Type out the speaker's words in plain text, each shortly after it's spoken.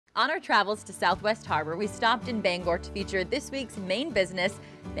On our travels to Southwest Harbor, we stopped in Bangor to feature this week's Maine business,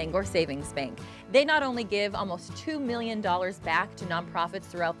 Bangor Savings Bank. They not only give almost $2 million back to nonprofits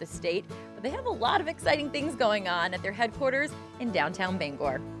throughout the state, but they have a lot of exciting things going on at their headquarters in downtown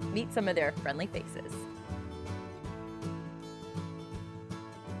Bangor. Meet some of their friendly faces.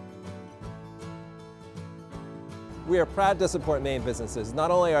 We are proud to support Maine businesses. Not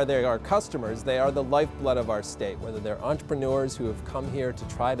only are they our customers, they are the lifeblood of our state. Whether they're entrepreneurs who have come here to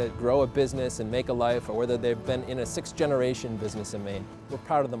try to grow a business and make a life, or whether they've been in a 6th-generation business in Maine, we're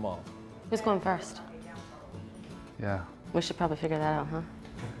proud of them all. Who's going first? Yeah. We should probably figure that out, huh?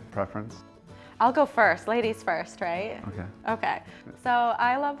 Preference? I'll go first. Ladies first, right? Okay. Okay. So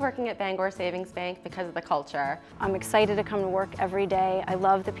I love working at Bangor Savings Bank because of the culture. I'm excited to come to work every day. I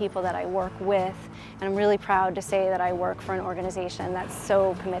love the people that I work with, and I'm really proud to say that I work for an organization that's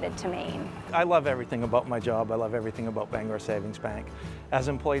so committed to Maine. I love everything about my job. I love everything about Bangor Savings Bank. As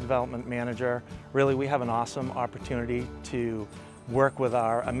Employee Development Manager, really we have an awesome opportunity to work with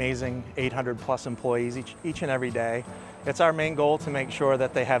our amazing 800+ employees each and every day. It's our main goal to make sure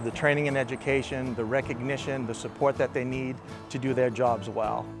that they have the training and education, the recognition, the support that they need to do their jobs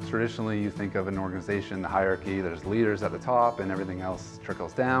well. Traditionally, you think of an organization, the hierarchy, there's leaders at the top and everything else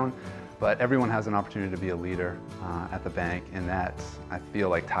trickles down, but everyone has an opportunity to be a leader at the bank, and that, I feel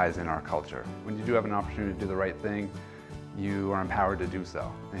like, ties in our culture. When you do have an opportunity to do the right thing, you are empowered to do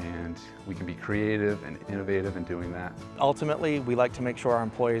so, and we can be creative and innovative in doing that. Ultimately, we like to make sure our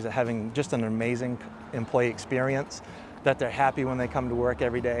employees are having just an amazing employee experience, that they're happy when they come to work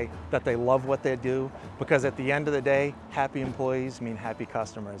every day, that they love what they do, because at the end of the day, happy employees mean happy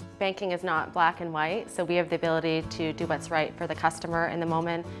customers. Banking is not black and white, so we have the ability to do what's right for the customer in the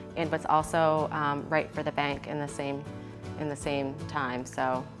moment and what's also right for the bank in the same time,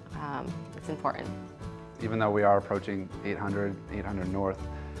 so it's important. Even though we are approaching 800 North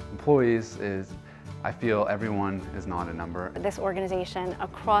employees, I feel everyone is not a number. This organization,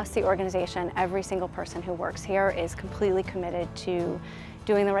 across the organization, every single person who works here is completely committed to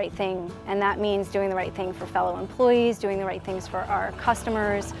doing the right thing. And that means doing the right thing for fellow employees, doing the right things for our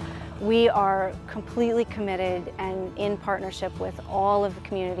customers. We are completely committed and in partnership with all of the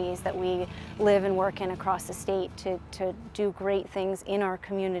communities that we live and work in across the state to do great things in our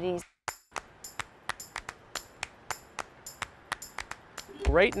communities.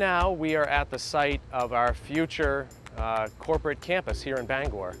 Right now, we are at the site of our future corporate campus here in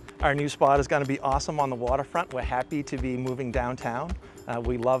Bangor. Our new spot is going to be awesome on the waterfront. We're happy to be moving downtown.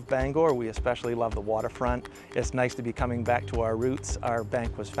 We love Bangor. We especially love the waterfront. It's nice to be coming back to our roots. Our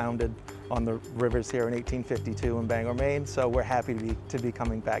bank was founded on the rivers here in 1852 in Bangor, Maine, so we're happy to be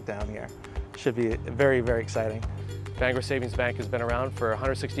coming back down here. Should be very, very exciting. Bangor Savings Bank has been around for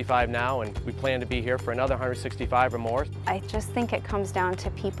 165 now, and we plan to be here for another 165 or more. I just think it comes down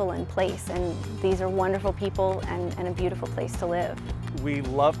to people and place, and these are wonderful people and a beautiful place to live. We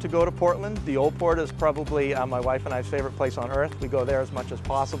love to go to Portland. The Old Port is probably my wife and I's favorite place on earth. We go there as much as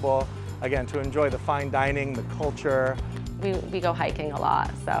possible, again, to enjoy the fine dining, the culture. We go hiking a lot,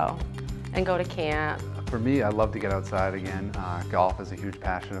 so, and go to camp. For me, I love to get outside again. Golf is a huge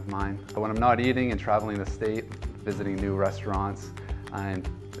passion of mine. But when I'm not eating and traveling the state, visiting new restaurants, and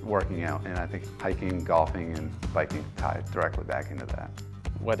working out, and I think hiking, golfing, and biking tie directly back into that.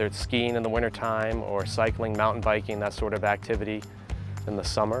 Whether it's skiing in the wintertime or cycling, mountain biking, that sort of activity in the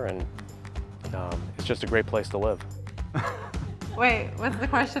summer, and it's just a great place to live. Wait, what's the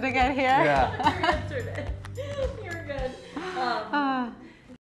question again here? Yeah. You answered it.